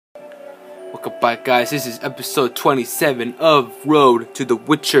Welcome back, guys. This is episode 27 of Road to The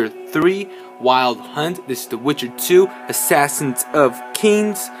Witcher 3 Wild Hunt. This is The Witcher 2 Assassins of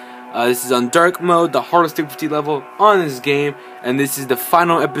Kings. This is on dark mode, the hardest difficulty level on this game, and this is the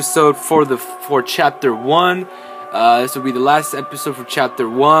final episode for chapter 1. This will be the last episode for chapter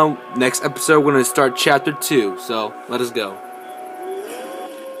 1. Next episode we're going to start chapter 2. So let us go.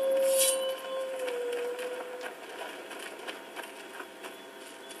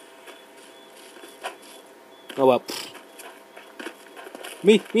 Oh well.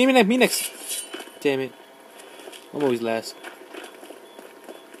 Me next. Damn it. I'm always last.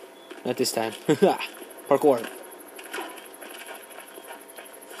 Not this time. Parkour.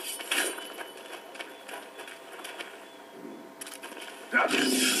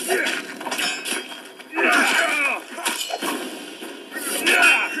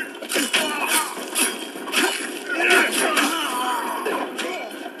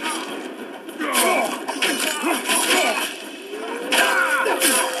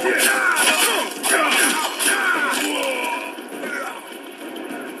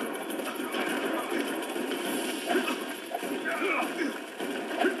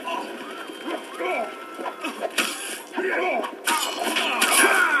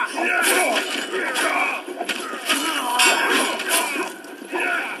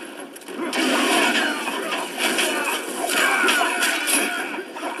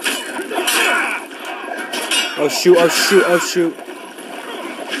 Oh shoot, oh shoot, oh shoot.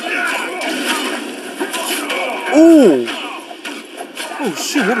 Ooh! Oh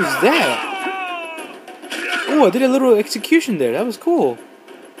shoot, what was that? Oh, I did a little execution there. That was cool.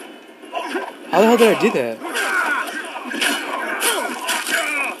 How the hell did I do that?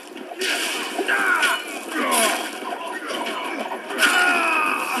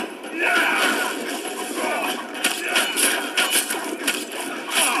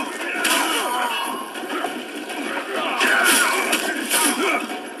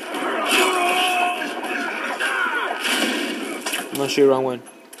 I'm gonna shoot the wrong one.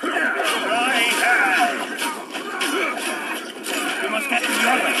 We must get to the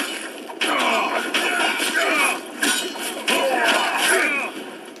other.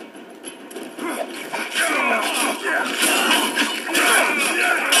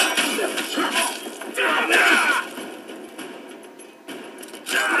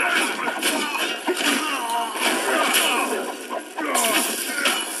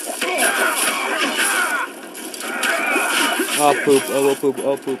 Oh poop, oh poop,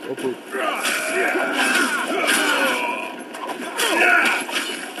 oh poop, oh poop.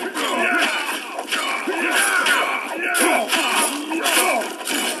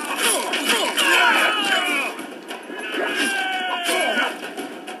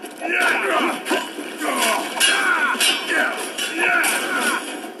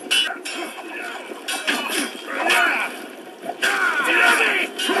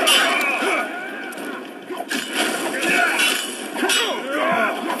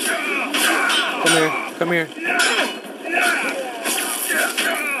 Come here.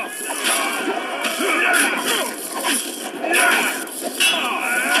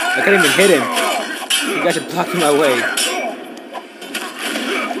 I can't even hit him. You guys are blocking my way.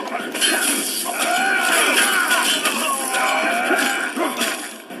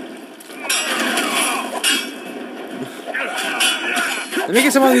 Let me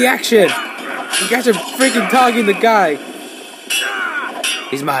get some of the action. You guys are freaking dogging the guy.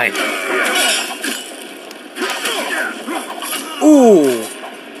 He's mine. Ooh,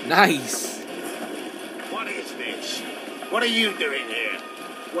 nice. What is this? What are you doing here?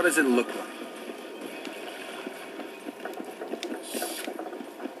 What does it look like?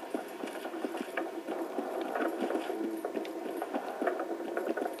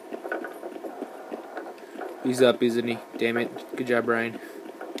 He's up, isn't he? Damn it. Good job, Bryan.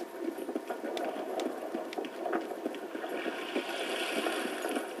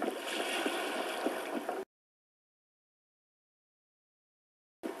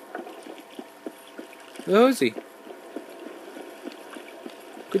 Who is he?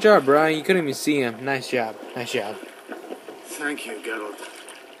 Good job, Bryan. You couldn't even see him. Nice job. Nice job. Thank you, Geralt.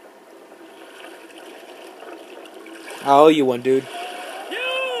 I owe you one, dude.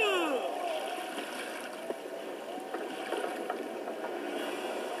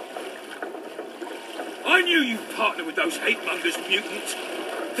 I knew you'd partner with those hate-mongers mutants.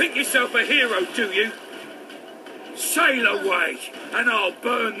 Think yourself a hero, do you? Sail away, and I'll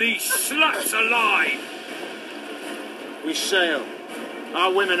burn these sluts alive. We sail.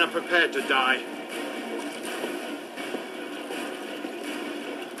 Our women are prepared to die.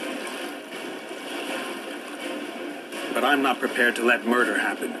 but I'm not prepared to let murder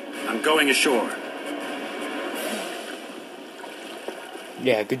happen. I'm going ashore.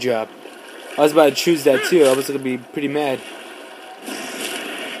 Yeah, good job. I was about to choose that too. I was gonna be pretty mad.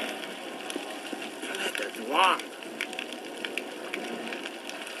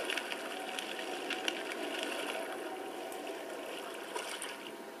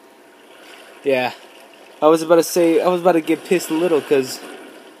 Yeah, I was about to get pissed a little because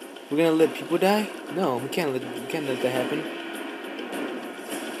we're gonna let people die. No, we can't let that happen.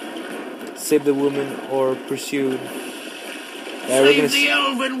 Save the woman or pursue. Save the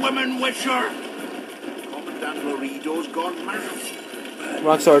elven woman, Witcher. Commandant Lorido's gone mad.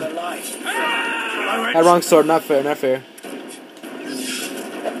 Wrong sword. Wrong sword. Not fair. Not fair.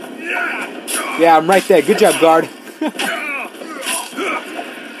 Yeah, I'm right there. Good job, guard.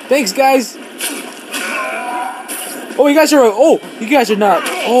 Thanks, guys. Oh, you guys are. Oh, you guys are not.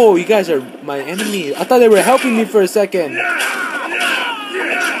 Oh, you guys are my enemy. I thought they were helping me for a second.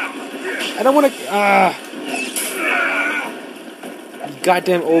 I don't want to. You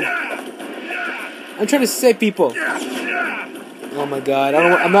goddamn old. I'm trying to save people. Oh my god.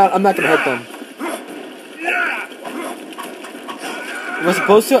 I'm not gonna hurt them. Am I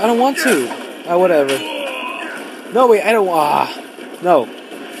supposed to? I don't want to. Whatever. No, wait. I don't. No.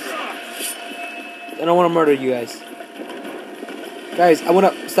 I don't want to murder you guys. Guys, I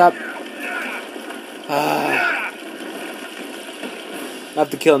want to stop. I have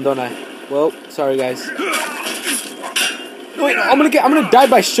to kill him, don't I? Well, sorry, guys. No, wait, I'm gonna die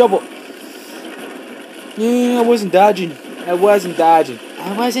by shovel. Yeah, I wasn't dodging.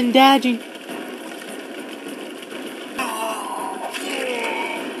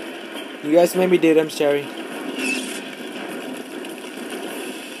 You guys made me do it. I'm sorry.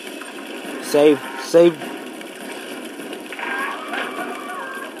 Save.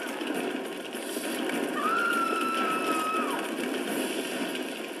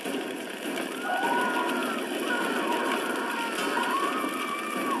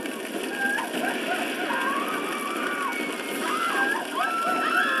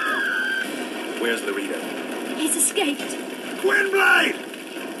 Where's Lorito? He's escaped. Gwynblade!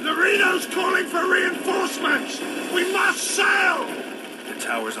 Lorito's calling for reinforcements! We must sail! The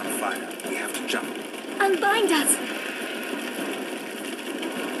tower's on fire. We have to jump. Unbind us.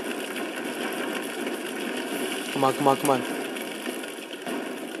 Come on.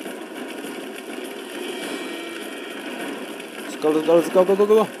 Let's go.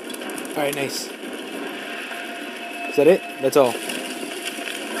 Alright, nice. Is that it? That's all.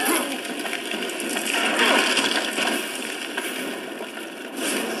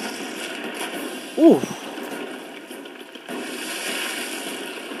 Ooh.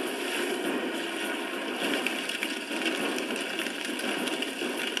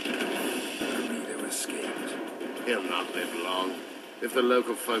 Lorito escaped. He'll not live long. If the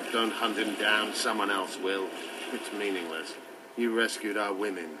local folk don't hunt him down, someone else will. It's meaningless. You rescued our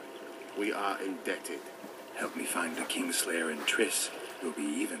women. We are indebted. Help me find the Kingslayer and Triss. We'll be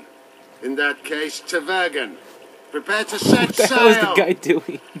even. In that case, Tavergan, prepare to set What the sail! hell is the guy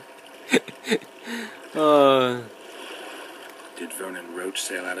doing? Did Vernon Roach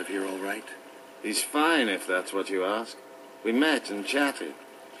sail out of here all right? He's fine, if that's what you ask. We met and chatted.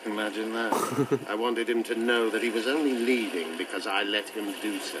 Imagine that. I wanted him to know that he was only leaving because I let him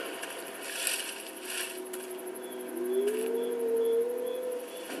do so.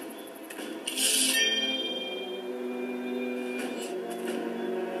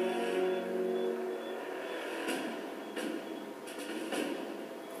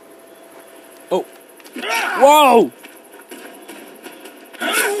 Oh. Whoa!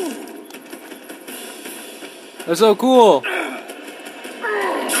 That's so cool.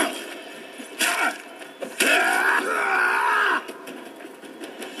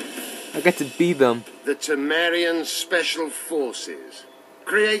 I got to be them. The Temerian Special Forces,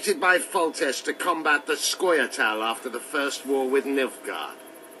 created by Foltest to combat the Scoia'tael after the First War with Nilfgaard.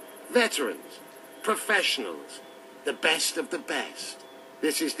 Veterans, professionals, the best of the best.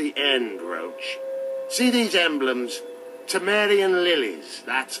 This is the end, Roach. See these emblems? Temerian lilies,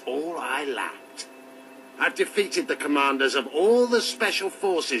 that's all I lacked. I've defeated the commanders of all the special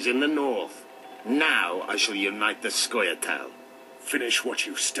forces in the north. Now I shall unite the Scoia'tael. Finish what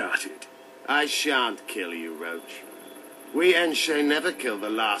you started. I shan't kill you, Roach. We Enshe never kill the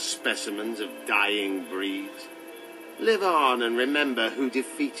last specimens of dying breeds. Live on and remember who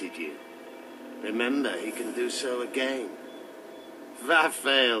defeated you. Remember he can do so again.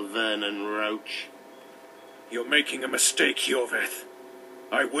 Va-fail, Vernon Roach. You're making a mistake, Yorveth.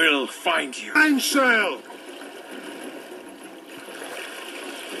 I will find you. Mainsail!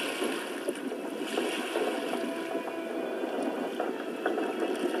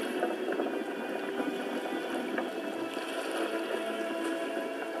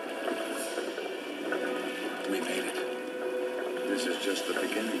 the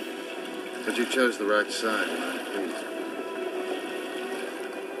beginning. But you chose the right side, and I'm pleased.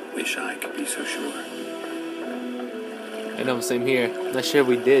 Wish I could be so sure. I know, same here. Not sure if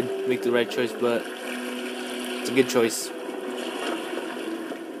we did make the right choice, but it's a good choice.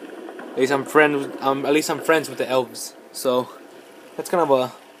 At least I'm friends with the elves, so that's kind of a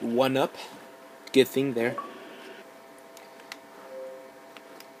one-up. Good thing there.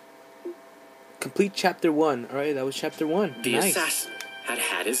 Complete chapter 1. Alright, that was chapter 1. The Nice. assassin had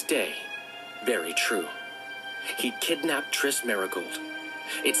had his day. Very true. He'd kidnapped Triss Marigold.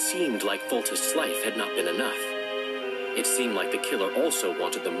 It seemed like Foltest's life had not been enough. It seemed like the killer also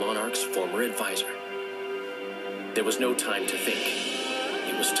wanted the monarch's former advisor. There was no time to think.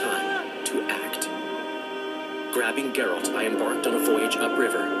 It was time to act. Grabbing Geralt, I embarked on a voyage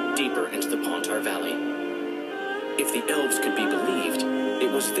upriver, deeper into the Pontar Valley. If the elves could be believed,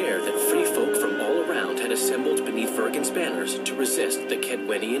 it was there that free folk from all around had assembled beneath Vergen's banners to resist the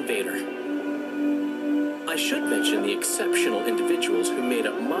Kedweni invader. I should mention the exceptional individuals who made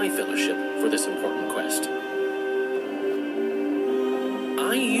up my fellowship for this important quest.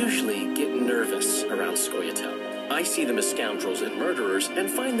 I usually get nervous around Scoia'tael. I see them as scoundrels and murderers and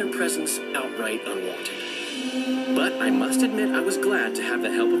find their presence outright unwanted. But I must admit I was glad to have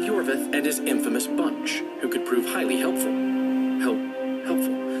the help of Yorvith and his infamous bunch, who could prove highly helpful.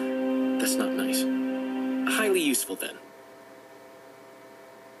 Helpful. That's not nice. Highly useful, then.